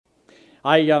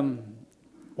I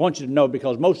want you to know,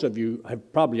 because most of you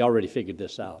have probably already figured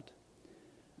this out,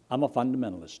 I'm a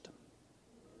fundamentalist.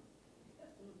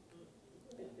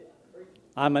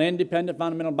 I'm an independent,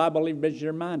 fundamental, Bible-believing,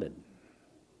 missionary-minded.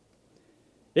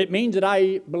 It means that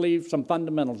I believe some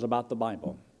fundamentals about the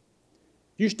Bible.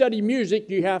 If you study music,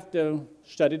 you have to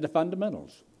study the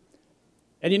fundamentals.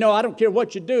 And you know, I don't care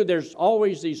what you do, there's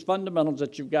always these fundamentals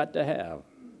that you've got to have.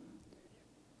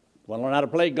 Want to learn how to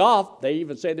play golf? They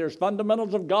even say there's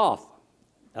fundamentals of golf.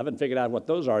 I haven't figured out what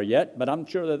those are yet, but I'm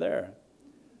sure they're there.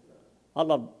 I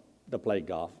love to play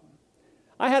golf.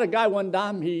 I had a guy one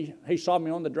time, he saw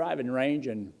me on the driving range,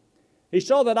 and he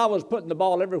saw that I was putting the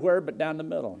ball everywhere but down the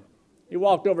middle. He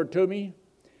walked over to me.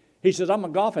 He says, I'm a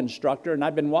golf instructor, and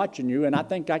I've been watching you, and I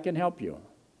think I can help you.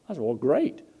 I said, well,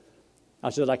 great. I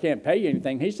said, I can't pay you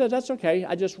anything. He said, that's okay.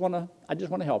 I just want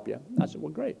to help you. I said,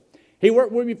 well, great. He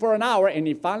worked with me for an hour, and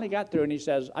he finally got through, and he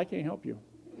says, I can't help you.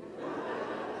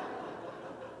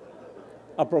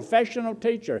 A professional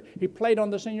teacher. He played on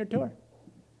the senior tour.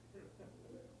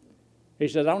 He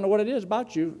says, I don't know what it is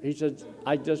about you. He says,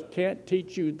 I just can't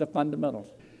teach you the fundamentals.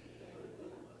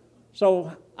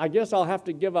 So I guess I'll have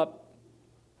to give up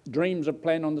dreams of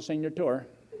playing on the senior tour.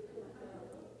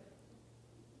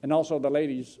 And also the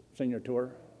ladies' senior tour.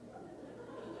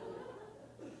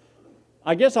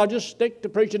 I guess I'll just stick to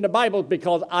preaching the Bible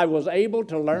because I was able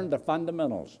to learn the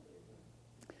fundamentals.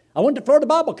 I went to Florida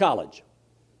Bible College,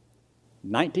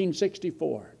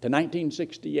 1964 to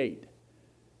 1968.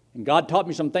 And God taught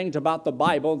me some things about the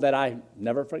Bible that I've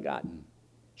never forgotten.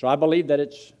 So I believe that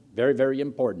it's very, very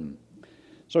important.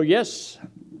 So yes,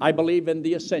 I believe in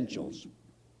the essentials.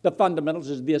 The fundamentals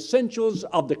is the essentials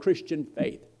of the Christian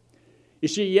faith. You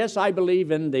see, yes, I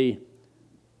believe in the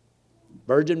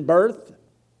virgin birth.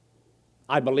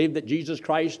 I believe that Jesus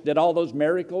Christ did all those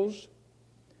miracles.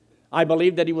 I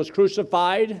believe that he was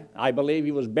crucified. I believe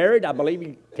he was buried. I believe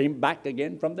he came back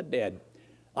again from the dead.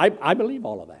 I believe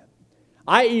all of that.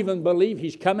 I even believe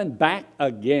he's coming back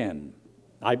again.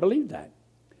 I believe that.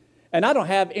 And I don't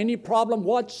have any problem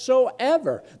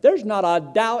whatsoever. There's not a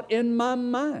doubt in my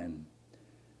mind.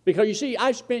 Because you see,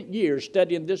 I spent years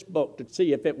studying this book to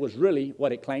see if it was really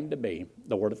what it claimed to be,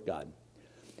 the Word of God.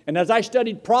 And as I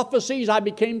studied prophecies, I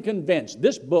became convinced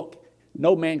this book,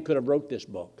 no man could have wrote this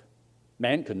book.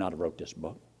 Man could not have wrote this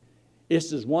book.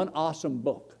 This is one awesome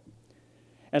book.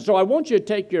 And so I want you to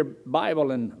take your Bible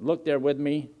and look there with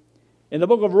me in the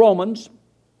book of Romans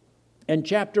in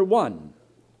chapter 1.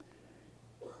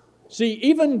 See,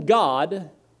 even God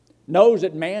knows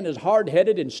that man is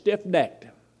hard-headed and stiff-necked.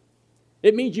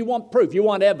 It means you want proof, you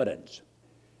want evidence.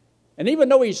 And even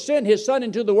though he sent his son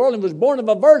into the world and was born of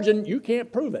a virgin, you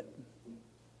can't prove it.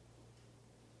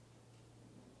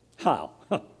 How?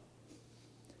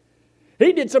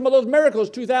 He did some of those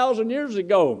miracles 2,000 years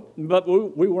ago, but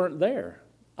we weren't there.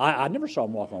 I never saw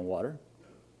him walk on water.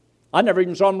 I never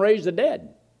even saw him raise the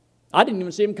dead. I didn't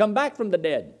even see him come back from the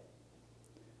dead.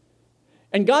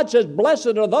 And God says,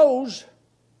 blessed are those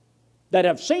that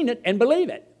have seen it and believe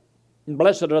it. And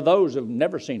blessed are those who have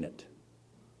never seen it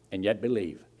and yet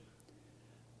believe.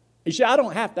 You see, I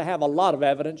don't have to have a lot of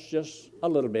evidence, just a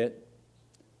little bit.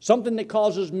 Something that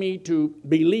causes me to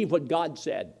believe what God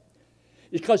said.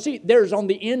 Because, see, there's on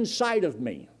the inside of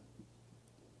me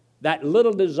that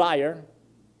little desire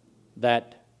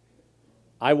that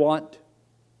I want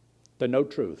to know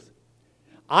truth.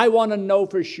 I want to know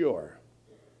for sure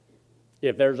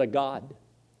if there's a God.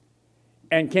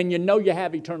 And can you know you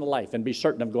have eternal life and be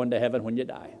certain of going to heaven when you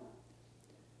die?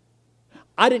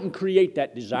 I didn't create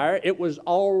that desire. It was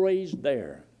always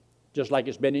there, just like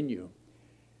it's been in you.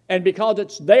 And because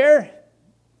it's there,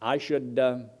 I should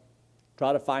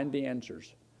try to find the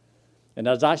answers. And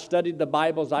as I studied the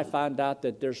Bibles, I found out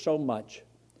that there's so much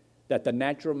that the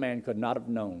natural man could not have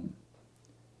known.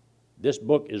 This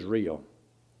book is real.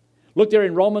 Look there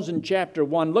in Romans in chapter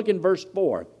 1. Look in verse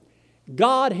 4.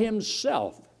 God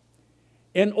himself,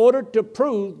 in order to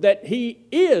prove that he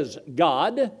is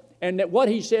God and that what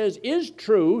he says is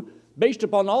true, based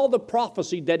upon all the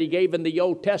prophecy that he gave in the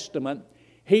Old Testament,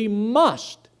 he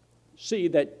must see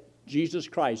that Jesus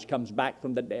Christ comes back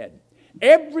from the dead.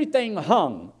 Everything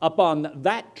hung upon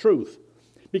that truth.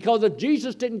 Because if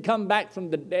Jesus didn't come back from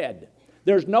the dead,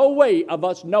 there's no way of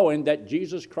us knowing that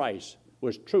Jesus Christ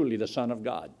was truly the Son of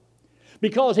God.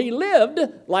 Because he lived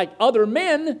like other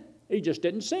men, he just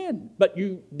didn't sin. But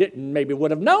you didn't maybe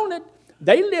would have known it.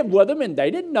 They lived with him and they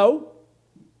didn't know.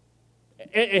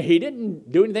 He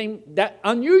didn't do anything that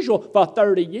unusual for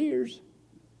 30 years.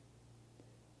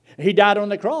 He died on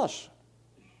the cross.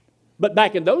 But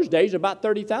back in those days, about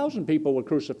 30,000 people were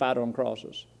crucified on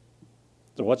crosses.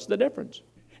 So what's the difference?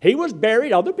 He was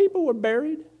buried. Other people were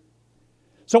buried.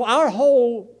 So our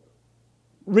whole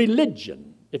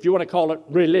religion, if you want to call it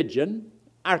religion,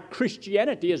 our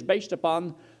Christianity is based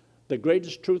upon the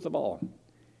greatest truth of all.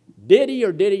 Did he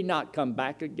or did he not come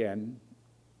back again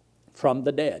from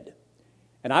the dead?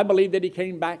 And I believe that he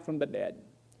came back from the dead.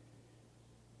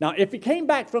 Now, if he came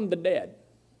back from the dead,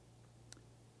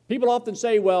 people often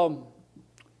say, well,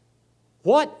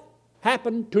 what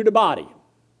happened to the body?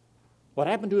 What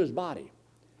happened to his body?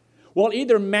 Well,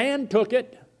 either man took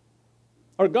it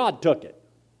or God took it.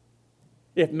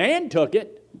 If man took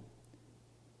it,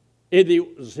 either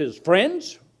it was his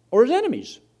friends or his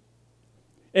enemies.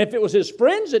 If it was his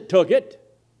friends that took it,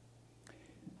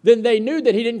 then they knew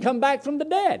that he didn't come back from the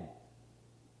dead.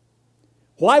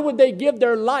 Why would they give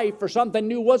their life for something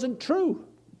new wasn't true?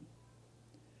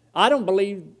 I don't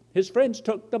believe his friends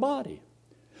took the body.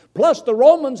 Plus, the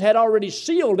Romans had already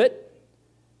sealed it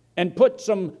and put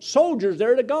some soldiers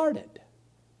there to guard it.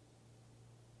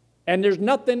 And there's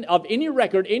nothing of any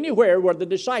record anywhere where the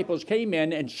disciples came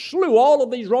in and slew all of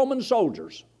these Roman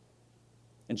soldiers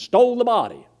and stole the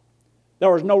body. There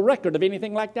was no record of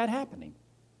anything like that happening.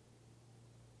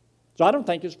 So I don't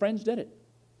think his friends did it.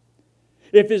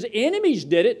 If his enemies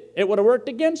did it, it would have worked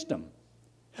against them.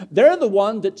 They're the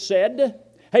ones that said,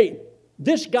 hey,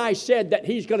 this guy said that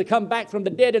he's going to come back from the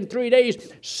dead in 3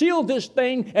 days. Seal this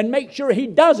thing and make sure he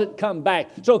doesn't come back.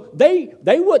 So they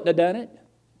wouldn't have done it.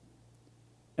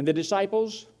 And the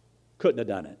disciples couldn't have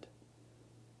done it.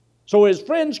 So his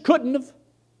friends couldn't have,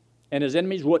 and his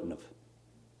enemies wouldn't have.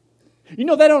 You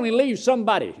know, that only leaves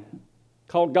somebody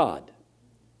called God.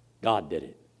 God did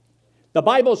it. The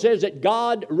Bible says that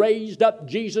God raised up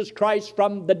Jesus Christ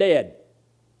from the dead.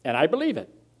 And I believe it.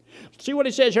 See what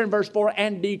he says here in verse 4,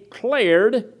 and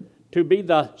declared to be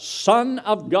the Son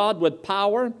of God with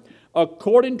power,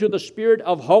 according to the Spirit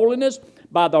of holiness,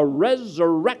 by the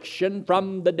resurrection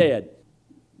from the dead.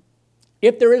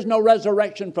 If there is no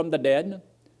resurrection from the dead,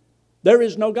 there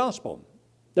is no gospel.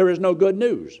 There is no good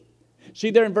news. See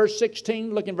there in verse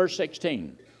 16, look in verse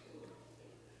 16.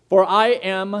 For I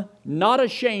am not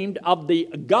ashamed of the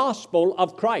gospel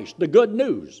of Christ, the good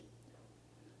news.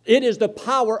 It is the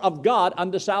power of God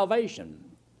unto salvation.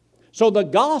 So the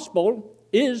gospel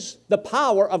is the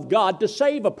power of God to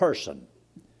save a person.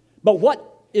 But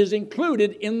what is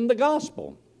included in the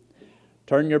gospel?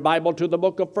 Turn your Bible to the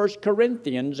book of 1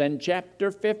 Corinthians and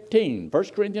chapter 15. 1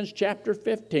 Corinthians chapter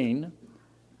 15.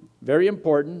 Very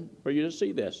important for you to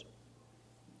see this.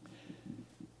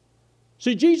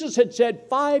 See, Jesus had said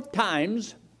 5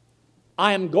 times,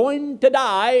 I am going to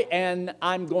die and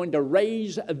I'm going to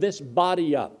raise this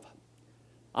body up.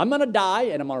 I'm going to die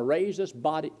and I'm going to raise this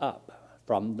body up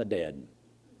from the dead.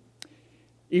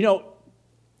 You know,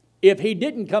 if he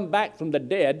didn't come back from the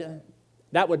dead,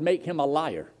 that would make him a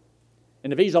liar.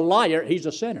 And if he's a liar, he's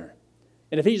a sinner.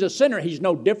 And if he's a sinner, he's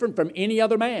no different from any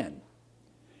other man.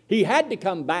 He had to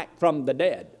come back from the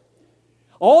dead.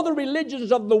 All the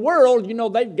religions of the world, you know,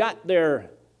 they've got their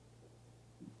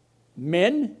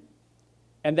men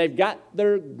and they've got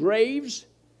their graves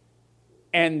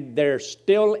and they're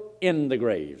still in the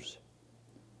graves.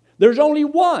 There's only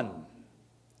one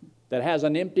that has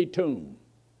an empty tomb,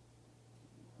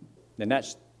 and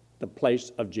that's the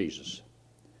place of Jesus.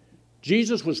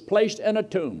 Jesus was placed in a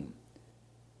tomb.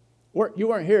 You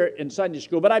weren't here in Sunday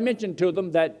school, but I mentioned to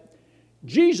them that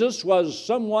Jesus was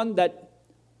someone that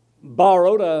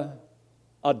borrowed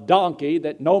a donkey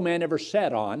that no man ever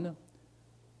sat on.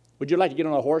 Would you like to get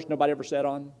on a horse nobody ever sat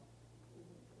on?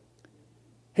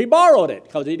 He borrowed it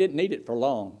because he didn't need it for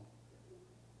long.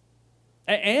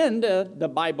 And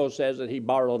the Bible says that he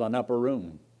borrowed an upper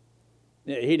room.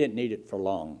 He didn't need it for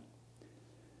long.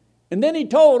 And then he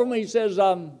told him, he says,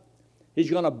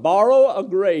 he's going to borrow a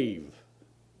grave.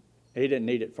 He didn't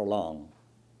need it for long.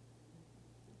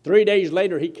 3 days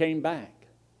later, he came back.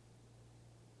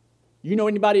 You know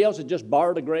anybody else that just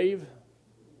borrowed a grave?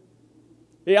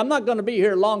 Hey, I'm not going to be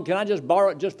here long. Can I just borrow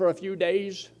it just for a few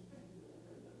days?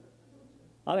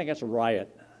 I think that's a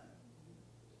riot.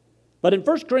 But in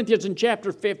 1 Corinthians in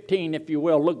chapter 15, if you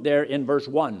will, look there in verse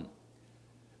 1.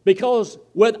 Because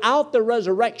without the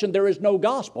resurrection, there is no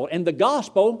gospel. And the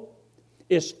gospel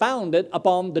is founded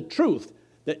upon the truth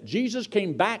that Jesus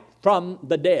came back from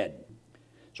the dead.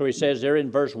 So he says there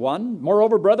in verse 1,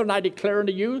 Moreover, brethren, I declare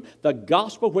unto you the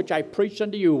gospel which I preached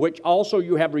unto you, which also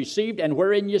you have received, and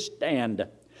wherein ye stand,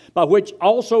 by which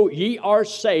also ye are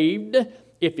saved,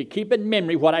 if ye keep in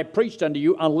memory what I preached unto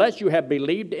you, unless you have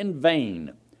believed in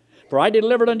vain. For I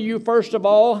delivered unto you first of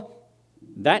all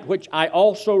that which I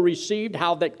also received,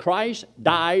 how that Christ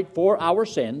died for our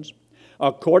sins,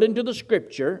 according to the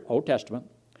Scripture, Old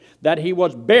Testament, that he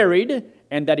was buried,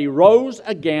 and that he rose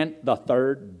again the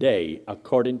third day,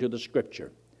 according to the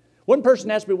Scripture. One person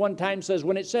asked me one time, says,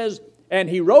 when it says, and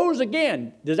he rose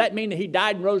again, does that mean that he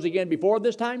died and rose again before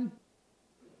this time?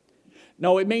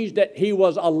 No, it means that he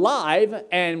was alive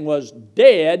and was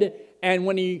dead, and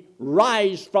when he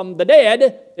rises from the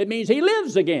dead, it means he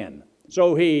lives again.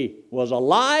 So he was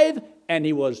alive, and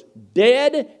he was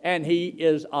dead, and he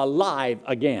is alive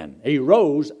again. He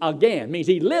rose again, means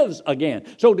he lives again.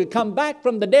 So to come back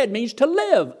from the dead means to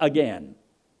live again.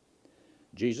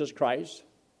 Jesus Christ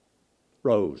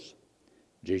rose.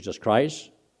 Jesus Christ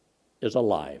is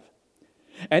alive.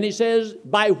 And he says,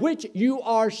 by which you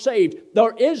are saved.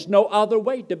 There is no other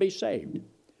way to be saved.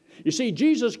 You see,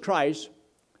 Jesus Christ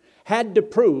had to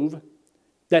prove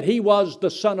that he was the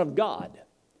Son of God.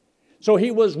 So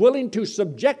he was willing to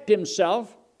subject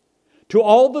himself to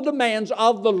all the demands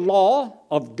of the law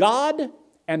of God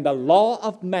and the law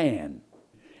of man.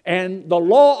 And the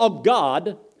law of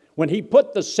God, when he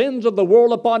put the sins of the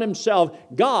world upon himself,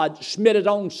 God sent his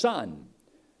own Son.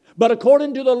 But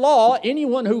according to the law,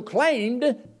 anyone who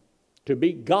claimed to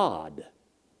be God,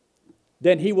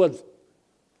 then he was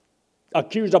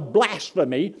accused of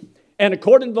blasphemy, and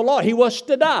according to the law, he was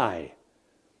to die.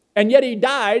 And yet he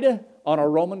died on a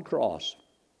Roman cross.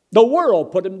 The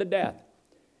world put him to death.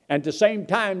 And at the same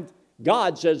time,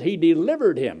 God says he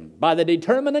delivered him by the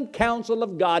determinate counsel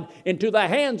of God into the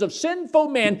hands of sinful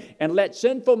men, and let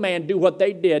sinful men do what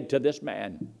they did to this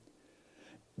man.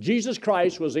 Jesus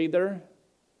Christ was either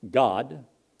God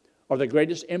or the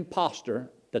greatest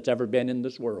imposter that's ever been in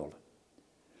this world.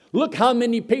 Look how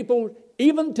many people,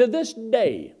 even to this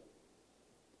day,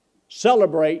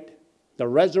 celebrate the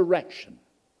resurrection.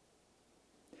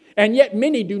 And yet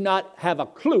many do not have a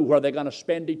clue where they're going to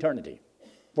spend eternity.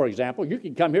 For example, you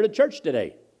can come here to church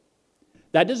today.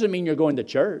 That doesn't mean you're going to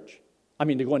church.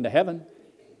 You're going to heaven.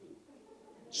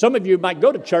 Some of you might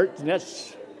go to church, and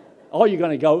that's all you're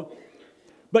going to go.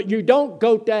 But you don't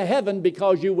go to heaven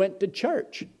because you went to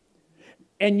church.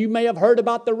 And you may have heard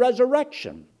about the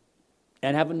resurrection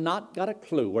and have not got a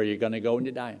clue where you're going to go when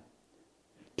you die.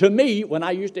 To me, when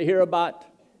I used to hear about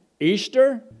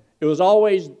Easter, it was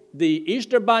always the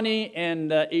Easter bunny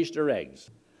and Easter eggs.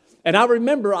 And I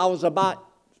remember I was about,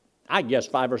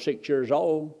 5 or 6 years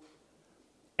old.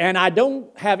 And I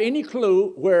don't have any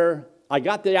clue where I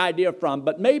got the idea from,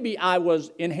 but maybe I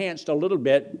was enhanced a little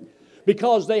bit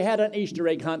because they had an Easter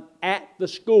egg hunt at the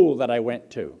school that I went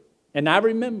to. And I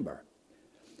remember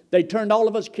they turned all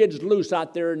of us kids loose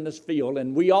out there in this field,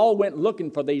 and we all went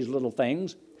looking for these little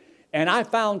things. And I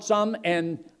found some,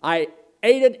 and I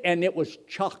ate it, and it was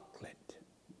chocolate.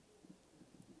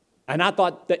 And I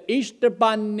thought, the Easter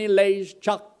bunny lays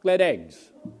chocolate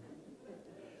eggs.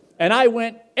 And I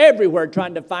went everywhere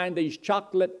trying to find these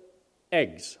chocolate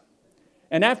eggs.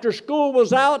 And after school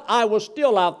was out, I was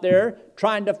still out there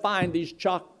trying to find these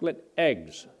chocolate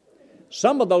eggs.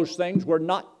 Some of those things were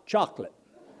not chocolate.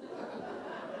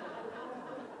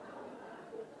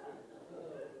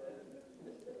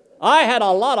 I had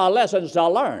a lot of lessons to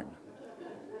learn.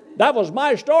 That was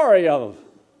my story of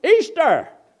Easter.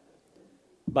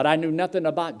 But I knew nothing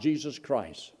about Jesus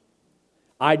Christ.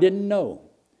 I didn't know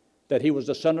that he was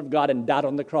the Son of God and died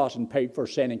on the cross and paid for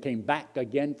sin and came back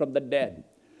again from the dead.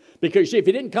 Because see, if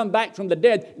he didn't come back from the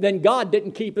dead, then God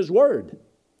didn't keep his word.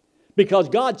 Because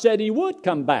God said he would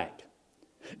come back.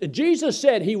 Jesus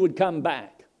said he would come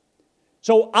back.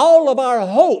 So all of our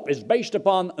hope is based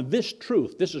upon this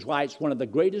truth. This is why it's one of the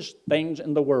greatest things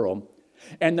in the world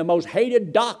and the most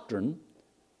hated doctrine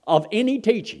of any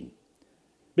teaching.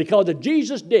 Because if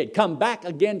Jesus did come back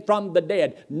again from the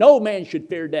dead, no man should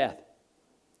fear death.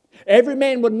 Every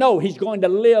man would know he's going to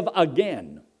live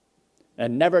again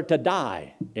and never to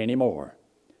die anymore.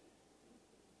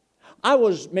 I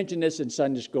was mentioning this in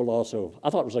Sunday school also. I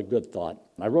thought it was a good thought.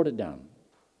 I wrote it down.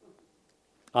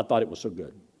 I thought it was so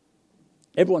good.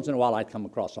 Every once in a while I come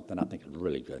across something I think is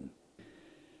really good.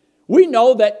 We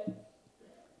know that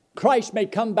Christ may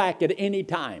come back at any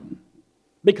time.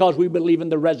 Because we believe in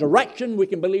the resurrection, we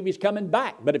can believe he's coming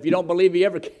back. But if you don't believe he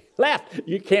ever left,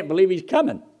 you can't believe he's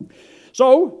coming.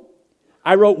 So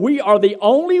I wrote, we are the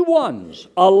only ones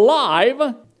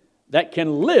alive that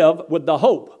can live with the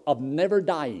hope of never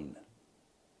dying.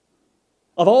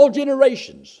 Of all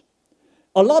generations.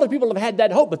 A lot of people have had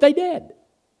that hope, but they did.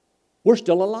 We're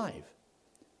still alive.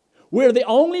 We're the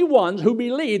only ones who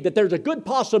believe that there's a good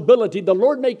possibility the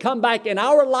Lord may come back in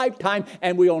our lifetime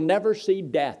and we'll never see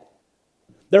death.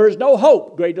 There is no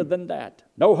hope greater than that.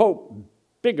 No hope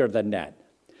bigger than that.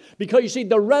 Because you see,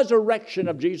 the resurrection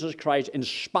of Jesus Christ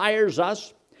inspires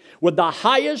us with the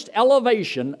highest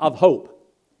elevation of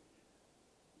hope.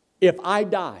 If I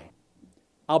die,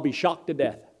 I'll be shocked to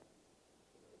death.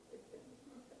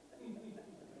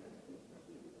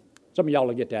 Some of y'all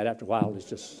will get that after a while. It's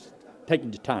just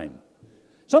taking the time.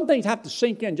 Some things have to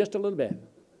sink in just a little bit.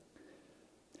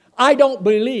 I don't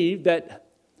believe that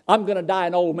I'm going to die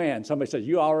an old man. Somebody says,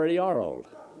 you already are old.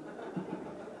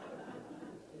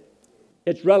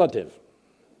 It's relative.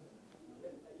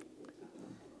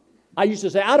 I used to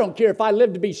say, I don't care if I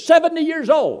live to be 70 years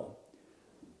old.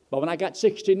 But when I got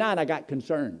 69, I got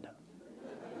concerned.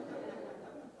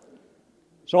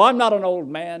 So I'm not an old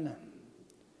man.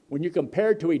 When you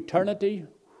compare it to eternity,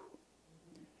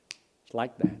 it's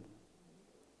like that.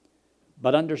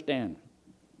 But understand,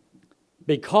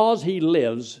 because he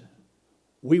lives,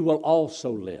 we will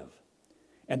also live.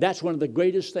 And that's one of the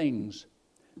greatest things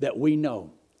that we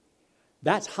know.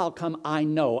 That's how come I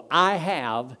know I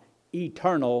have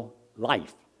eternal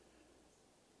life.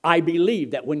 I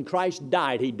believe that when Christ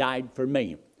died, he died for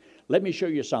me. Let me show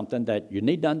you something that you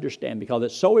need to understand because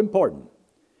it's so important.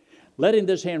 Letting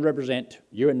this hand represent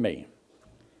you and me.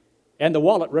 And the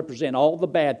wallet represent all the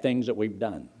bad things that we've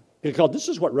done. Because this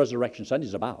is what Resurrection Sunday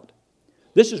is about.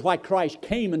 This is why Christ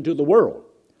came into the world.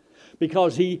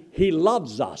 Because he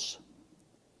loves us.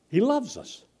 He loves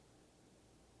us.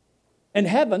 And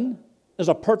heaven is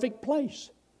a perfect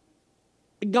place.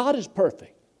 God is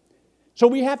perfect. So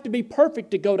we have to be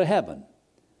perfect to go to heaven.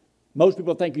 Most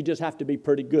people think you just have to be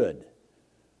pretty good.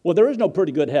 Well, there is no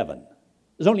pretty good heaven.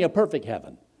 There's only a perfect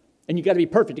heaven. And you've got to be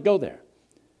perfect to go there.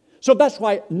 So that's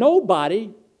why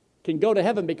nobody can go to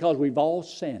heaven because we've all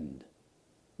sinned.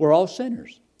 We're all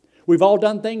sinners. We've all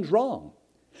done things wrong.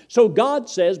 So God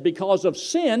says because of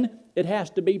sin, it has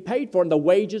to be paid for. And the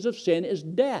wages of sin is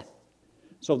death.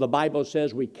 So the Bible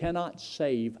says we cannot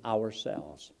save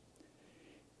ourselves.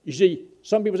 You see,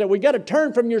 some people say, we got to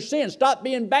turn from your sin. Stop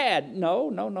being bad.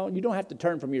 No. You don't have to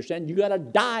turn from your sin. You got to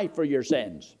die for your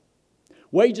sins.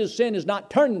 Wages of sin is not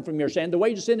turning from your sin. The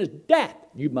wages of sin is death.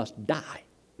 You must die.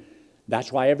 That's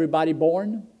why everybody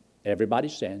born, everybody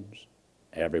sins,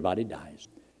 everybody dies.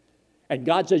 And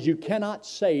God says you cannot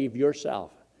save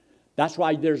yourself. That's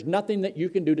why there's nothing that you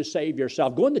can do to save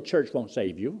yourself. Going to church won't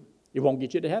save you. It won't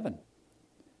get you to heaven.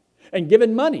 And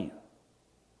giving money,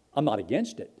 I'm not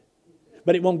against it,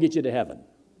 but it won't get you to heaven.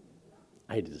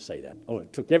 I hated to say that. Oh,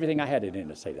 it took everything I had in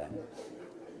to say that.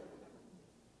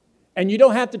 And you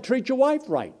don't have to treat your wife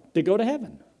right to go to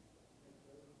heaven.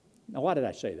 Now, why did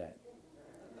I say that?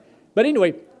 But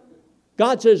anyway,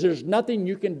 God says there's nothing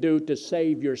you can do to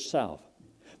save yourself.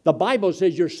 The Bible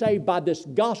says you're saved by this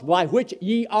gospel, by which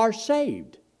ye are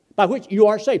saved. By which you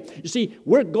are saved. You see,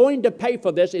 we're going to pay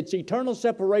for this. It's eternal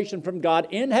separation from God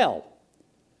in hell.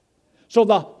 So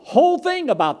the whole thing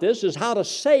about this is how to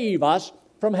save us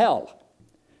from hell.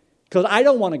 Because I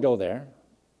don't want to go there.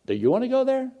 Do you want to go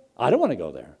there? I don't want to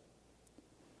go there.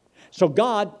 So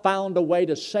God found a way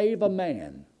to save a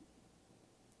man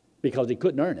because he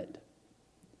couldn't earn it.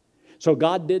 So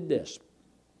God did this.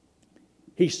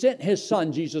 He sent his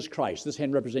son, Jesus Christ. This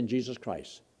hand represents Jesus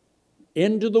Christ.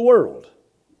 Into the world.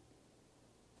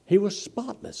 He was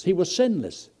spotless. He was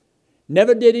sinless.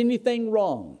 Never did anything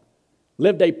wrong.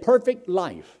 Lived a perfect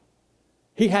life.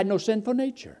 He had no sinful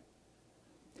nature.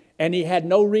 And he had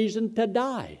no reason to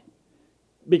die.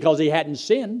 Because he hadn't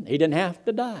sinned, he didn't have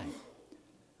to die.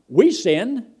 We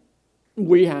sin,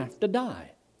 we have to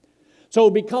die. So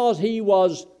because he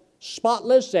was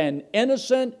spotless and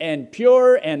innocent and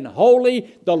pure and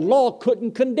holy, the law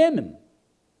couldn't condemn him.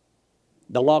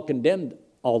 The law condemned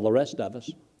all the rest of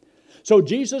us. So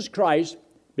Jesus Christ,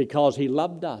 because he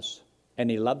loved us and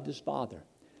he loved his Father,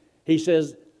 he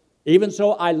says, even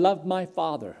so I love my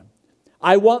Father.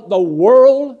 I want the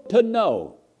world to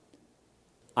know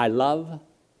I love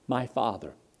my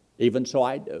Father. Even so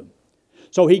I do.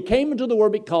 So he came into the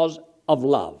world because of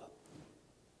love.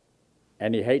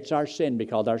 And he hates our sin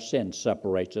because our sin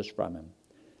separates us from him.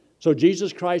 So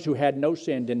Jesus Christ, who had no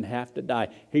sin, didn't have to die.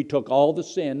 He took all the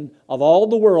sin of all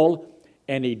the world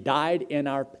and he died in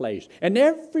our place. And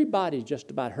everybody just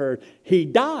about heard he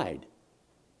died.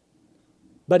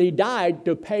 But he died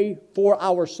to pay for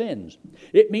our sins.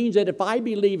 It means that if I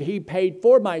believe he paid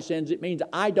for my sins, it means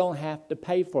I don't have to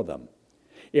pay for them.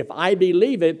 If I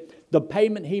believe it, the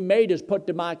payment he made is put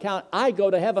to my account. I go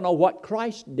to heaven on what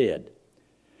Christ did.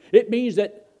 It means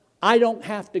that I don't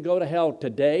have to go to hell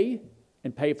today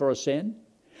and pay for a sin.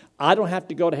 I don't have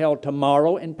to go to hell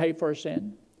tomorrow and pay for a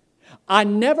sin. I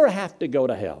never have to go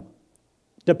to hell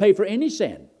to pay for any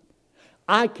sin.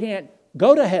 I can't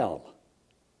go to hell.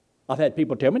 I've had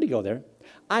people tell me to go there.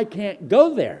 I can't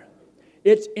go there.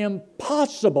 It's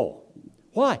impossible.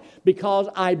 Why? Because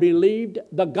I believed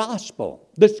the gospel,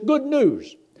 this good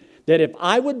news, that if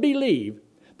I would believe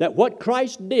that what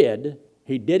Christ did,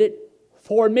 He did it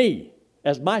for me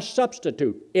as my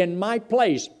substitute in my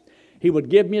place. He would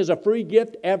give me as a free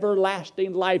gift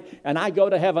everlasting life, and I go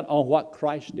to heaven on what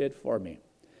Christ did for me.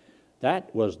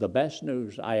 That was the best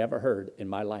news I ever heard in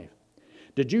my life.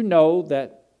 Did you know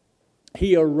that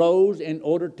He arose in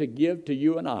order to give to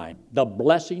you and I the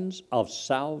blessings of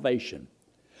salvation?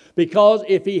 Because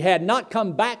if He had not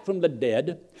come back from the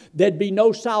dead, there'd be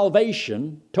no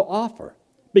salvation to offer,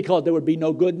 because there would be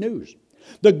no good news.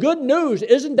 The good news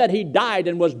isn't that He died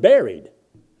and was buried.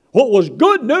 What was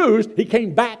good news, He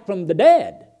came back from the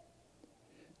dead.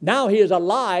 Now He is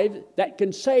alive that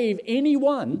can save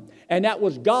anyone, and that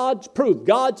was God's proof,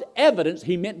 God's evidence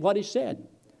He meant what He said.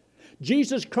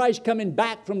 Jesus Christ coming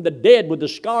back from the dead with the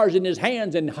scars in His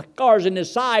hands and scars in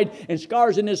His side and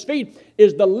scars in His feet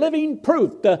is the living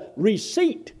proof, the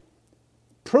receipt,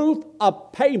 proof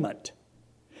of payment.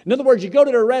 In other words, you go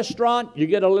to the restaurant, you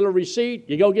get a little receipt.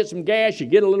 You go get some gas, you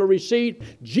get a little receipt.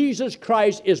 Jesus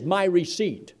Christ is my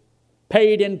receipt,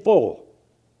 paid in full.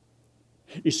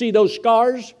 You see those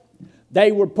scars?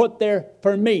 They were put there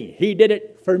for me. He did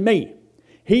it for me.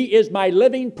 He is my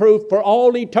living proof for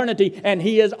all eternity, and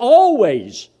He is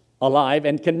always alive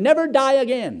and can never die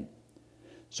again.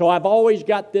 So I've always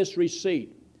got this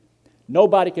receipt.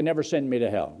 Nobody can ever send me to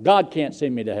hell. God can't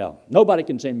send me to hell. Nobody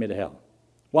can send me to hell.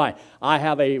 Why? I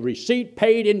have a receipt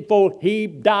paid in full. He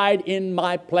died in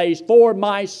my place for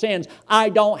my sins. I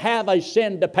don't have a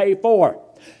sin to pay for.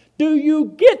 Do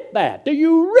you get that? Do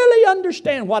you really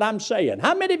understand what I'm saying?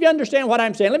 How many of you understand what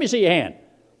I'm saying? Let me see your hand.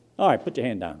 All right, put your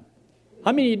hand down.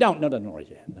 How many of you don't? No, don't raise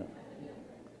your hand. No.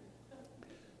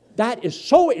 That is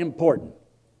so important.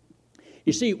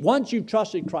 You see, once you've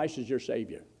trusted Christ as your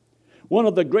Savior, one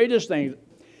of the greatest things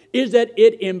is that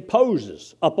it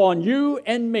imposes upon you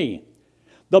and me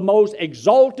the most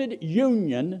exalted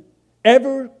union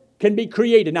ever can be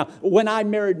created. Now, when I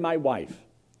married my wife,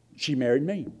 she married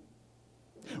me.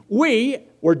 We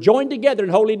were joined together in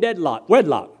holy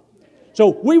wedlock. So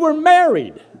we were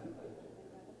married.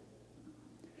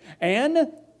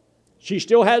 And she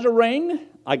still has a ring.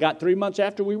 I got 3 months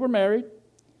after we were married.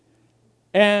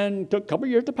 And took a couple of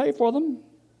years to pay for them.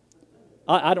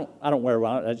 I don't wear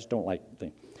one. I just don't like the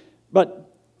thing.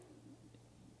 But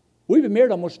we've been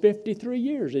married almost 53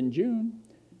 years in June.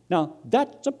 Now,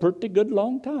 that's a pretty good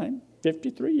long time,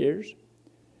 53 years.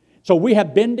 So we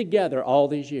have been together all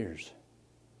these years.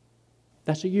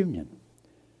 That's a union.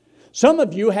 Some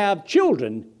of you have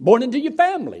children born into your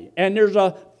family, and there's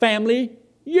a family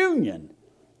union.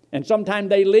 And sometimes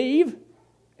they leave,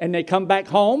 and they come back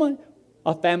home,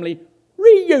 a family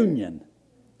reunion.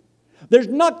 There's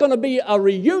not going to be a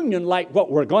reunion like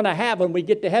what we're going to have when we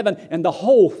get to heaven, and the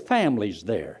whole family's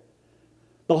there.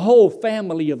 The whole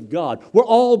family of God. We'll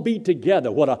all be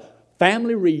together. What a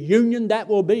family reunion that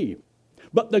will be.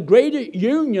 But the greatest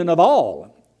union of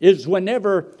all is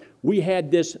whenever we had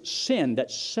this sin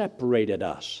that separated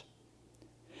us.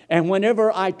 And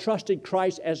whenever I trusted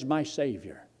Christ as my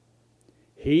Savior,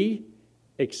 He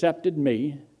accepted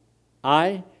me,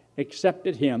 I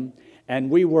accepted Him, and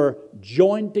we were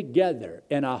joined together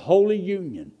in a holy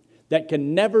union that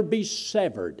can never be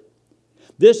severed.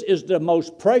 This is the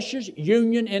most precious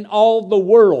union in all the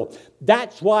world.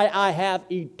 That's why I have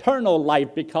eternal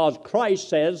life, because Christ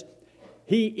says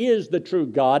He is the true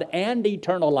God and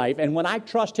eternal life. And when I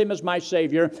trust Him as my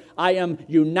Savior, I am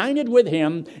united with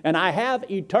Him, and I have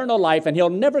eternal life, and He'll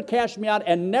never cast me out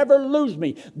and never lose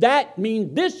me. That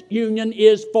means this union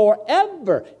is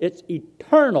forever. It's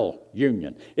eternal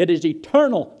union. It is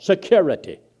eternal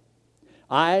security.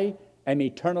 I am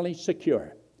eternally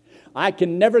secure. I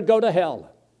can never go to hell.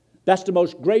 That's the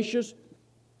most gracious,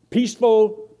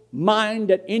 peaceful mind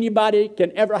that anybody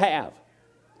can ever have.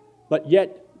 But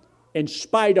yet, in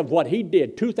spite of what He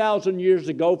did 2,000 years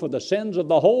ago for the sins of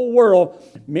the whole world,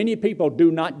 many people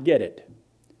do not get it.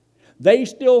 They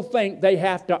still think they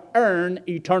have to earn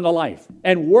eternal life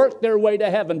and work their way to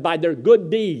heaven by their good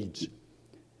deeds.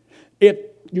 If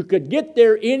you could get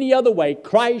there any other way,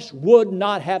 Christ would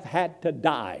not have had to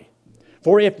die.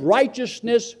 For if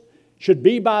righteousness should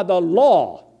be by the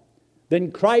law, then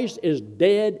Christ is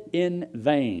dead in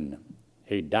vain.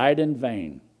 He died in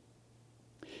vain.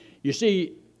 You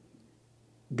see,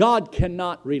 God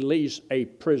cannot release a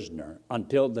prisoner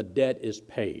until the debt is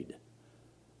paid.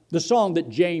 The song that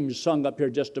James sung up here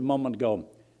just a moment ago,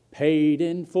 paid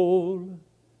in full,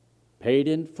 paid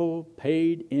in full,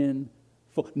 paid in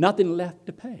full. Nothing left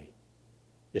to pay.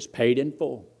 It's paid in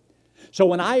full. So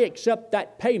when I accept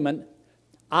that payment,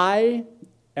 I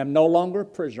am no longer a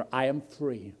prisoner. I am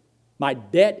free. My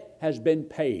debt has been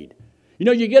paid. You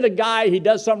know, you get a guy, he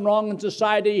does something wrong in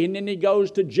society, and then he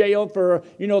goes to jail for,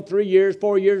 3 years,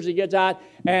 4 years, he gets out,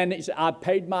 and he says, I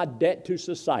paid my debt to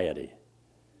society.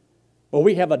 Well,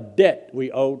 we have a debt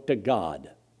we owe to God.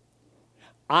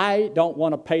 I don't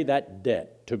want to pay that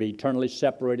debt to be eternally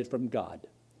separated from God.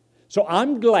 So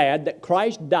I'm glad that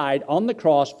Christ died on the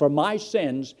cross for my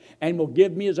sins and will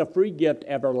give me as a free gift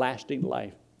everlasting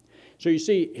life. So you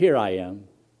see, here I am.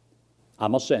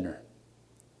 I'm a sinner,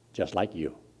 just like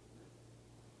you.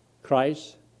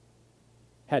 Christ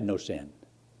had no sin.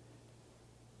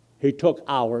 He took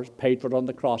ours, paid for it on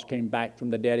the cross, came back from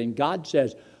the dead. And God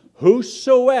says,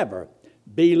 whosoever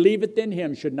believeth in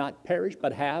him should not perish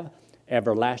but have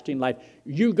everlasting life.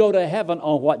 You go to heaven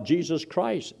on what Jesus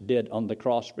Christ did on the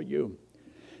cross for you.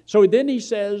 So then he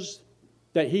says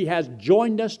that he has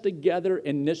joined us together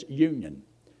in this union.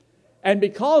 And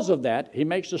because of that, he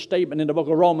makes a statement in the book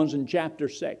of Romans in chapter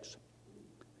 6.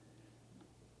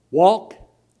 Walk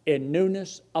in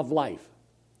newness of life.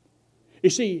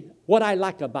 You see, what I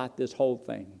like about this whole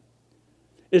thing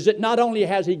is that not only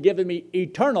has he given me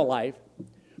eternal life,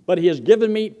 but he has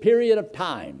given me period of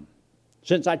time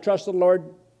since I trusted the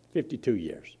Lord, 52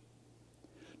 years,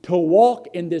 to walk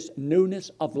in this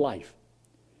newness of life.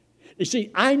 You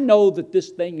see, I know that this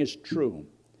thing is true.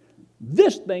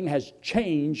 This thing has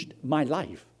changed my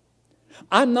life.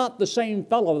 I'm not the same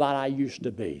fellow that I used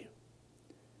to be.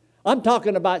 I'm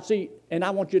talking about, and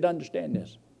I want you to understand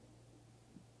this.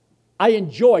 I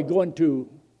enjoy going to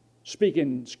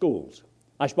speaking schools.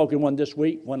 I spoke in one this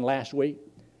week, one last week,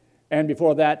 and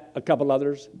before that, a couple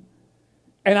others.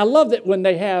 And I love that when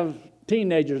they have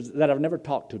teenagers that I've never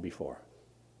talked to before.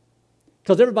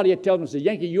 Because everybody tells them, says,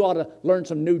 Yankee, you ought to learn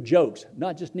some new jokes. No,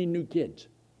 I just need new kids.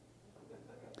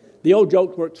 The old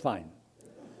joke works fine.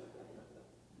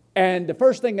 And the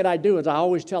first thing that I do is I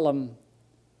always tell them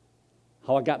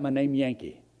how I got my name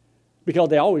Yankee. Because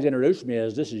they always introduce me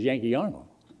as, this is Yankee Arnold.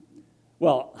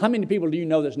 Well, how many people do you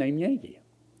know that's named Yankee?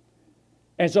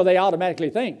 And so they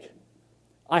automatically think.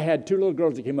 I had 2 little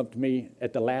girls that came up to me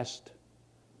at the last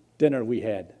dinner we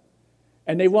had.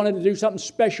 And they wanted to do something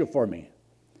special for me.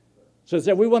 So they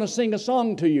said, we want to sing a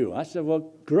song to you. I said,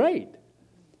 well, great.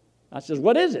 I said,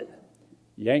 what is it?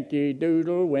 Yankee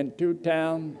Doodle went to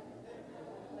town.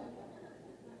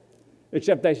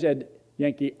 Except they said,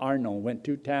 Yankee Arnold went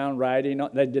to town riding on.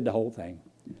 They did the whole thing.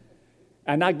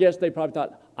 And I guess they probably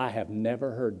thought, I have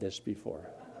never heard this before.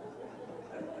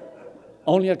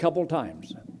 Only a couple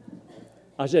times.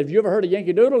 I said, have you ever heard of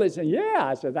Yankee Doodle? They said, yeah.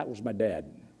 I said, that was my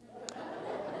dad.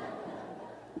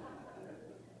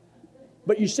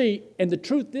 But you see, and the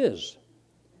truth is,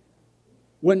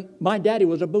 when my daddy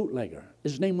was a bootlegger,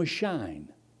 his name was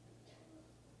Shine.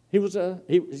 He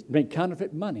made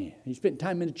counterfeit money. He spent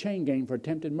time in a chain gang for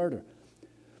attempted murder.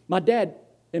 My dad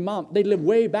and mom, they lived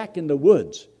way back in the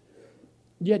woods.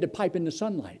 You had to pipe in the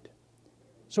sunlight.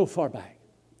 So far back.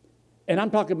 And I'm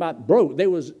talking about broke. They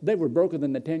were broker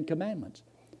than the 10 Commandments.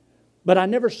 But I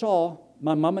never saw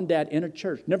my mom and dad in a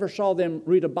church. Never saw them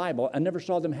read a Bible. I never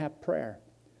saw them have prayer.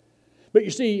 But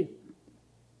you see,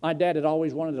 my dad had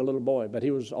always wanted a little boy, but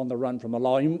he was on the run from the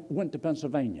law. He went to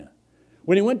Pennsylvania.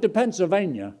 When he went to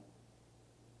Pennsylvania,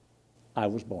 I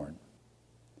was born.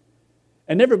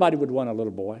 And everybody would want a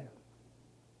little boy.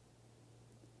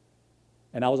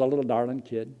 And I was a little darling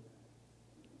kid.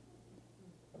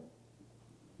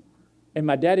 And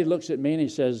my daddy looks at me and he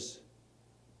says,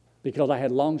 because I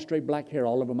had long, straight black hair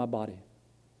all over my body.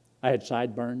 I had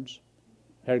sideburns,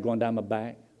 hair going down my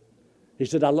back. He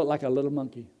said, I looked like a little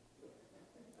monkey.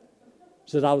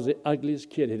 He said, I was the ugliest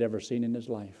kid he'd ever seen in his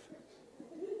life.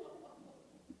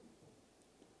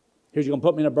 He was going to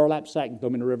put me in a burlap sack and throw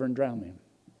me in the river and drown me.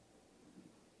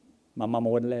 My mama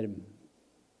wouldn't let him.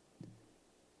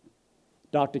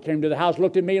 Doctor came to the house,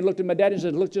 looked at me and looked at my daddy and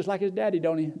said, looks just like his daddy,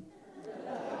 don't he?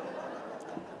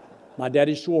 My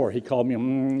daddy swore. He called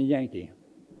me Yankee.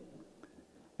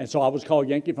 And so I was called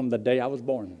Yankee from the day I was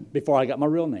born, before I got my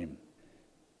real name.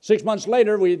 6 months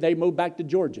later, they moved back to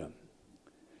Georgia.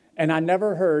 And I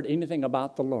never heard anything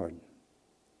about the Lord.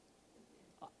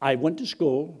 I went to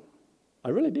school. I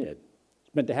really did.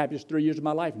 Spent the happiest 3 years of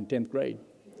my life in 10th grade.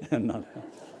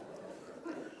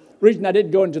 Reason I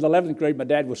didn't go into the 11th grade, my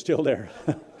dad was still there.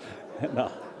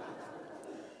 No.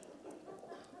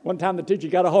 One time the teacher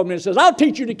got a hold of me and says, I'll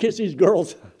teach you to kiss these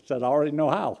girls. I said, I already know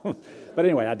how. But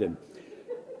anyway, I didn't.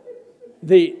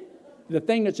 The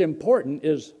thing that's important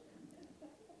is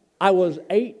I was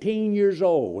 18 years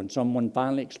old when someone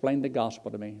finally explained the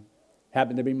gospel to me.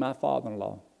 Happened to be my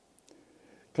father-in-law.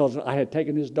 Because I had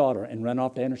taken his daughter and run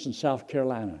off to Anderson, South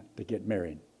Carolina to get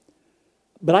married.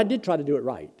 But I did try to do it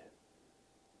right.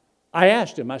 I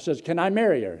asked him, I says, can I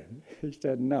marry her? He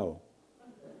said, no.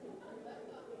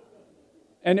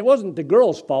 And it wasn't the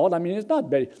girl's fault. I mean, it's not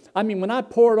Betty. I mean, when I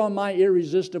poured on my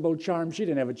irresistible charm, she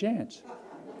didn't have a chance.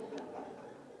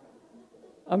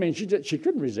 I mean, she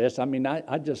couldn't resist. I mean,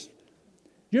 I just,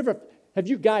 have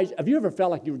you ever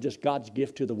felt like you were just God's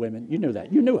gift to the women? You knew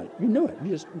that. You knew it.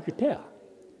 You could tell.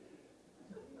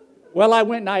 Well, I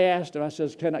went and I asked her, I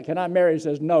says, can I marry? He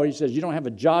says, no. He says, you don't have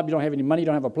a job, you don't have any money, you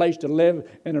don't have a place to live.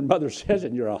 And her mother says,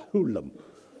 and you're a hoodlum.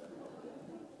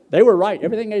 They were right.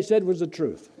 Everything they said was the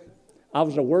truth. I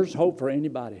was the worst hope for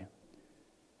anybody.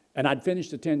 And I'd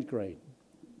finished the 10th grade.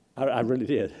 I really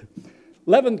did.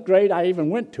 11th grade, I even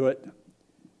went to it.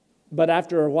 But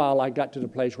after a while, I got to the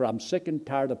place where I'm sick and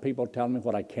tired of people telling me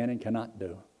what I can and cannot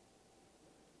do.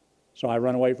 So I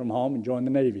run away from home and joined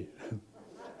the Navy.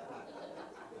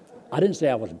 I didn't say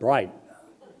I was bright.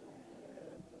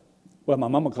 Well, my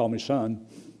mama called me son.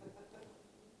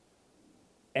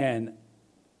 And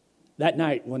that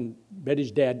night when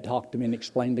Betty's dad talked to me and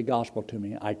explained the gospel to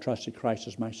me, I trusted Christ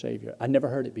as my Savior. I never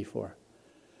heard it before.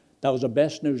 That was the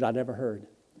best news I'd ever heard.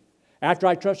 After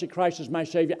I trusted Christ as my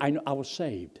Savior, I was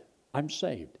saved. I'm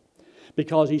saved.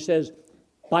 Because he says,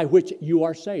 by which you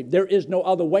are saved. There is no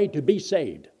other way to be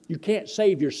saved. You can't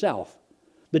save yourself.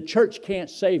 The church can't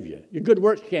save you. Your good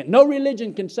works can't. No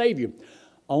religion can save you.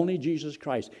 Only Jesus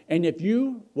Christ. And if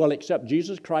you will accept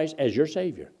Jesus Christ as your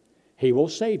Savior, he will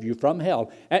save you from hell.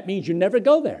 That means you never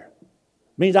go there.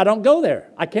 It means I don't go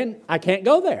there. I can't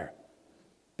go there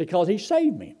because he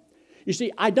saved me. You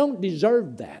see, I don't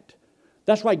deserve that.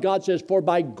 That's why God says, for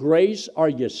by grace are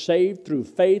you saved through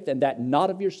faith, and that not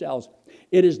of yourselves.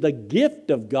 It is the gift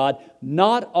of God,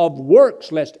 not of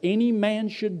works, lest any man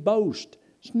should boast.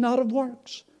 It's not of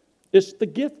works. It's the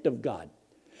gift of God.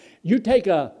 You take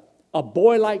a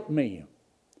boy like me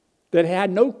that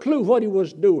had no clue what he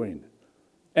was doing,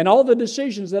 and all the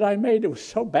decisions that I made, it was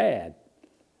so bad.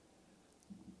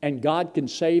 And God can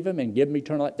save him and give him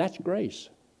eternal life. That's grace.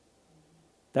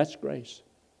 That's grace.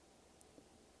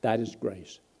 That is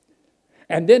grace.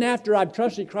 And then after I've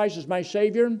trusted Christ as my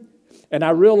Savior, and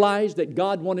I realized that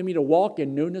God wanted me to walk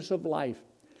in newness of life,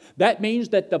 that means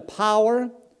that the power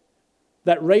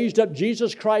that raised up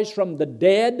Jesus Christ from the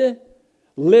dead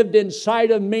lived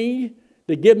inside of me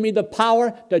to give me the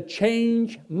power to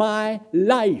change my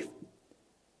life.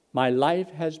 My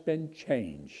life has been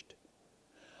changed.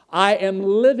 I am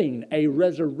living a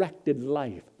resurrected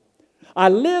life. I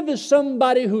live as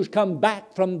somebody who's come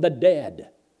back from the dead.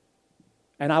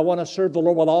 And I want to serve the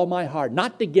Lord with all my heart,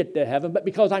 not to get to heaven, but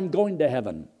because I'm going to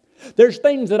heaven. There's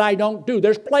things that I don't do.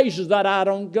 There's places that I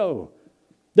don't go.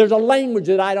 There's a language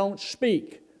that I don't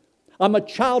speak. I'm a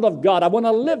child of God. I want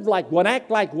to live like one, act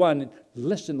like one,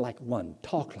 listen like one,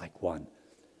 talk like one.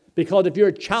 Because if you're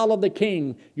a child of the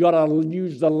King, you ought to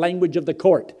use the language of the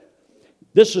court.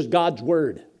 This is God's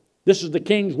Word. This is the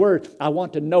King's Word. I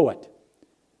want to know it.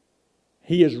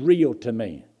 He is real to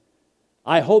me.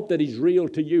 I hope that He's real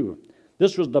to you.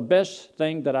 This was the best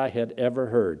thing that I had ever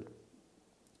heard.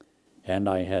 And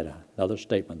I had another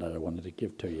statement that I wanted to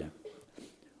give to you.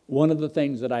 One of the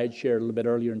things that I had shared a little bit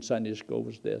earlier in Sunday school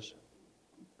was this.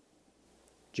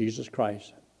 Jesus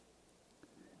Christ,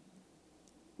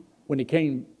 when He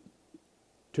came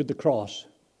to the cross,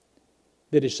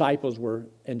 the disciples were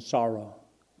in sorrow.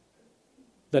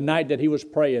 The night that He was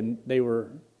praying, they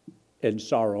were in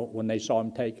sorrow when they saw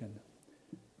Him taken.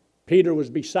 Peter was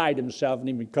beside himself and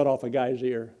even cut off a guy's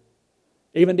ear.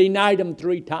 Even denied Him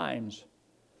 3 times.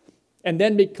 And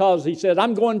then because he said,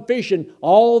 I'm going fishing,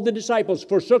 all the disciples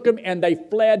forsook Him and they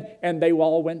fled and they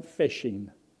all went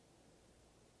fishing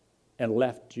and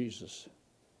left Jesus.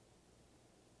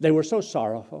 They were so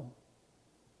sorrowful,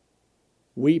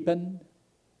 weeping.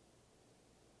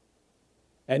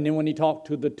 And then when He talked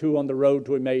to the 2 on the road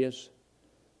to Emmaus,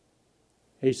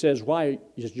 He says, why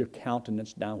is your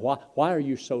countenance down? Why are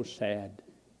you so sad?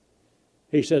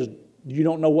 He says, you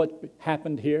don't know what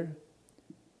happened here?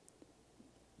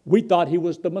 We thought He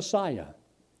was the Messiah.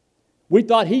 We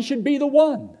thought He should be the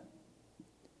one.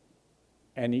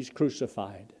 And He's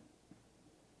crucified.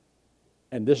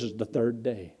 And this is the 3rd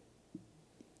day.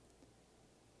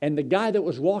 And the guy that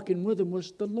was walking with Him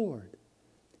was the Lord.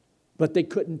 But they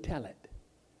couldn't tell it.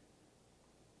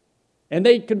 And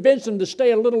they convinced Him to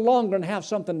stay a little longer and have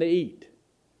something to eat.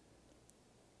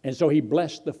 And so He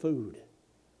blessed the food.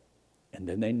 And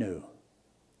then they knew.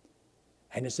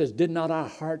 And it says, did not our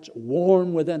hearts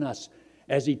warm within us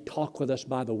as He talked with us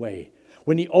by the way?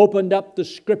 When He opened up the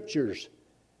Scriptures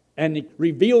and He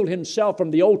revealed Himself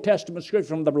from the Old Testament Scripture,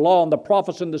 from the law and the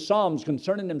prophets and the Psalms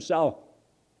concerning Himself.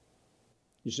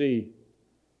 You see,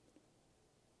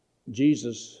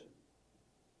 Jesus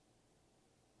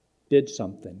did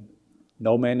something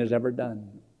no man has ever done.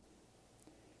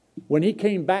 When he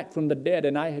came back from the dead,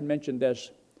 and I had mentioned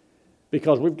this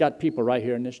because we've got people right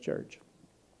here in this church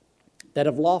that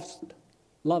have lost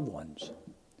loved ones.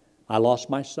 I lost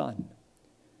my son.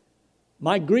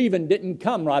 My grieving didn't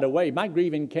come right away. My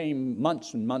grieving came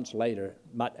months and months later,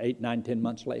 about 8, 9, 10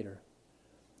 months later,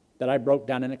 that I broke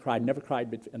down and I cried. Never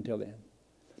cried until then.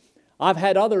 I've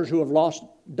had others who have lost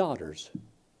daughters.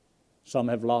 Some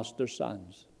have lost their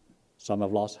sons. Some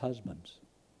have lost husbands,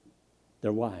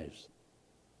 their wives.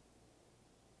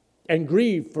 And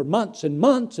grieve for months and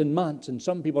months and months, and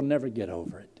some people never get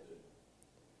over it.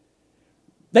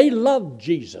 They loved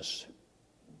Jesus.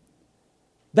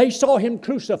 They saw him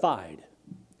crucified.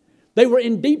 They were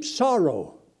in deep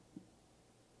sorrow.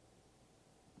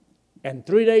 And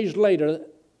 3 days later,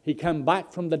 he came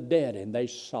back from the dead and they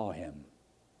saw him.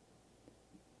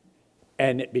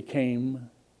 And it became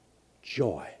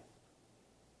joy.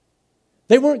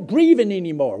 They weren't grieving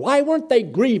anymore. Why weren't they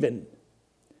grieving?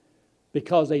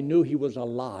 Because they knew he was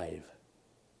alive.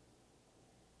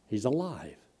 He's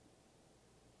alive.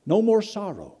 No more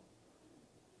sorrow.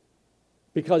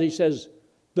 Because he says,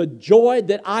 the joy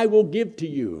that I will give to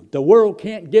you, the world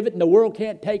can't give it and the world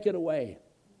can't take it away.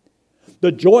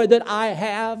 The joy that I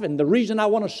have and the reason I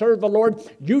want to serve the Lord,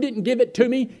 you didn't give it to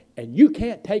me and you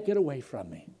can't take it away from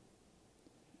me.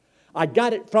 I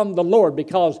got it from the Lord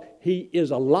because he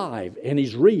is alive and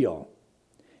he's real.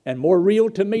 And more real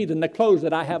to me than the clothes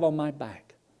that I have on my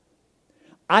back.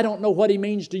 I don't know what he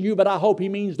means to you, but I hope he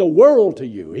means the world to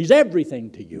you. He's everything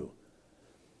to you.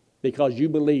 Because you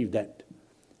believe that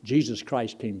Jesus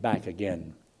Christ came back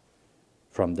again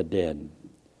from the dead.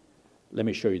 Let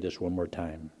me show you this one more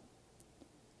time.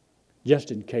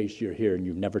 Just in case you're here and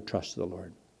you've never trusted the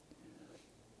Lord.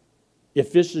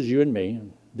 If this is you and me,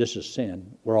 this is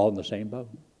sin, we're all in the same boat.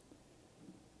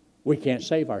 We can't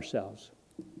save ourselves.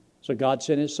 So God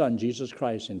sent his son, Jesus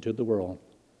Christ, into the world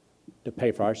to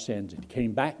pay for our sins. He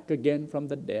came back again from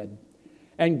the dead.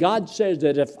 And God says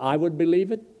that if I would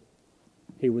believe it,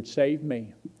 he would save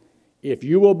me. If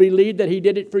you will believe that he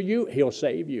did it for you, he'll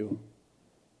save you.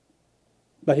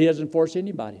 But he doesn't force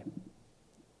anybody.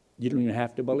 You don't even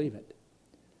have to believe it.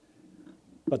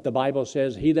 But the Bible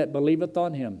says, he that believeth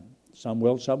on him, some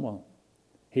will, some won't.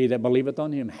 He that believeth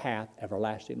on him hath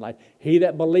everlasting life. He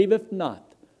that believeth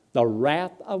not, the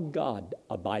wrath of God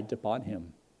abides upon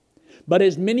him. But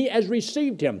as many as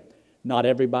received him, not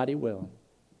everybody will,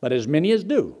 but as many as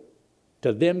do,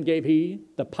 to them gave he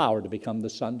the power to become the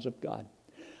sons of God.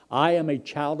 I am a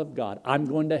child of God. I'm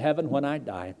going to heaven when I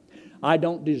die. I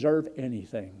don't deserve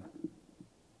anything.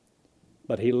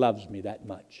 But he loves me that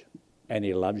much, and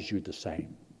he loves you the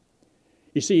same.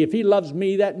 You see, if he loves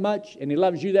me that much, and he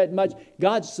loves you that much,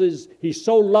 God says he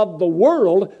so loved the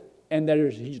world, and that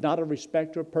he's not a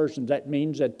respecter of persons. That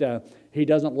means that he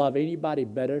doesn't love anybody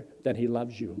better than he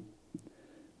loves you.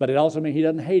 But it also means he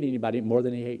doesn't hate anybody more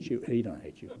than he hates you. He don't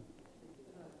hate you.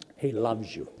 He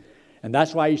loves you. And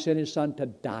that's why he sent his son to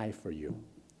die for you.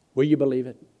 Will you believe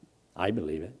it? I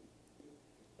believe it.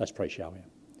 Let's pray, shall we?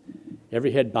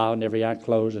 Every head bowed and every eye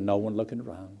closed and no one looking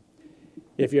around.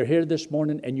 If you're here this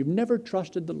morning and you've never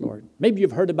trusted the Lord, maybe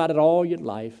you've heard about it all your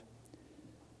life,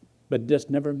 but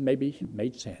just never maybe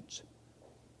made sense.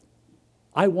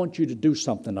 I want you to do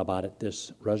something about it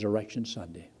this Resurrection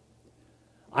Sunday.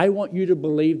 I want you to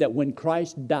believe that when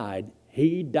Christ died,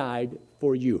 he died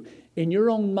for you. In your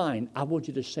own mind, I want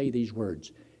you to say these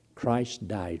words. Christ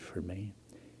died for me.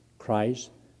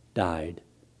 Christ died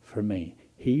for me.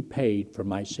 He paid for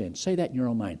my sins. Say that in your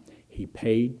own mind. He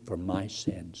paid for my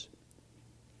sins.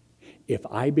 If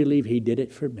I believe he did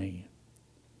it for me,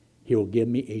 he will give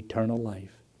me eternal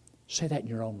life. Say that in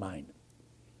your own mind.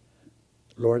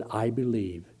 Lord, I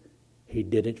believe he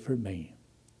did it for me.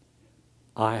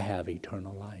 I have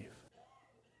eternal life.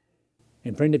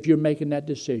 And friend, if you're making that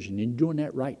decision, and you're doing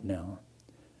that right now,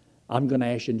 I'm going to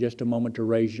ask you in just a moment to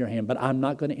raise your hand, but I'm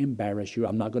not going to embarrass you.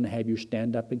 I'm not going to have you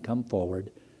stand up and come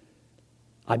forward.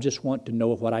 I just want to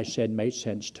know if what I said made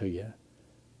sense to you.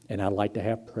 And I'd like to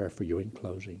have prayer for you in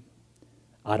closing.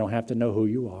 I don't have to know who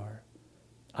you are.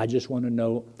 I just want to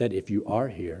know that if you are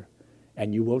here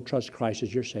and you will trust Christ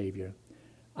as your Savior,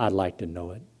 I'd like to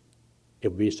know it. It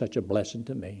would be such a blessing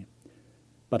to me.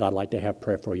 But I'd like to have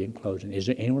prayer for you in closing. Is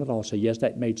there anyone at all say, yes,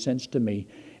 that made sense to me,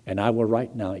 and I will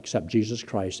right now accept Jesus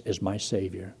Christ as my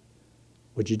Savior?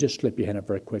 Would you just slip your hand up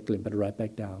very quickly and put it right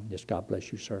back down? Yes, God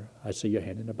bless you, sir. I see your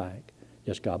hand in the back.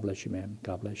 Yes, God bless you, ma'am.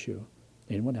 God bless you.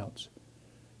 Anyone else?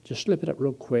 Just slip it up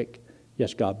real quick.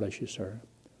 Yes, God bless you, sir.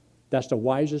 That's the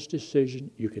wisest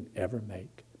decision you can ever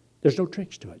make. There's no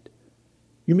tricks to it.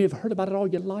 You may have heard about it all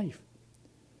your life.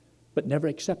 but never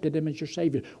accepted Him as your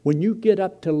Savior. When you get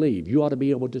up to leave, you ought to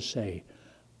be able to say,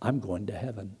 I'm going to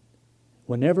heaven.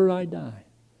 Whenever I die,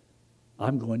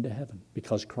 I'm going to heaven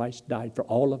because Christ died for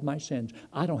all of my sins.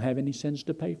 I don't have any sins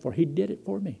to pay for. He did it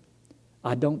for me.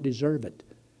 I don't deserve it,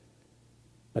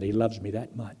 but He loves me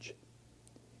that much.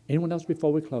 Anyone else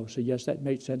before we close say, yes, that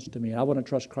made sense to me. I want to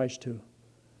trust Christ too.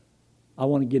 I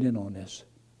want to get in on this.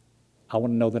 I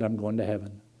want to know that I'm going to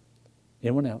heaven.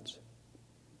 Anyone else?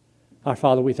 Our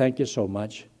Father, we thank You so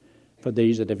much for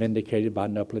these that have indicated by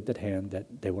an uplifted hand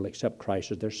that they will accept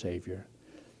Christ as their Savior.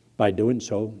 By doing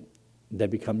so, they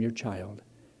become Your child.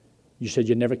 You said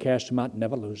You never cast them out,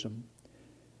 never lose them.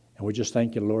 And we just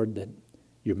thank You, Lord, that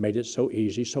You've made it so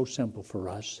easy, so simple for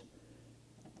us.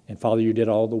 And Father, You did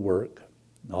all the work.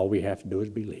 All we have to do is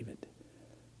believe it.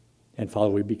 And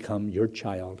Father, we become Your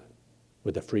child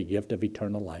with the free gift of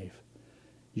eternal life.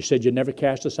 You said You never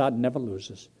cast us out and never lose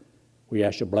us. We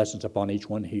ask Your blessings upon each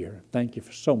one here. Thank You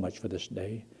so much for this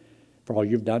day, for all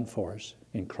You've done for us.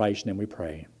 In Christ's name we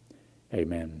pray.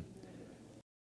 Amen.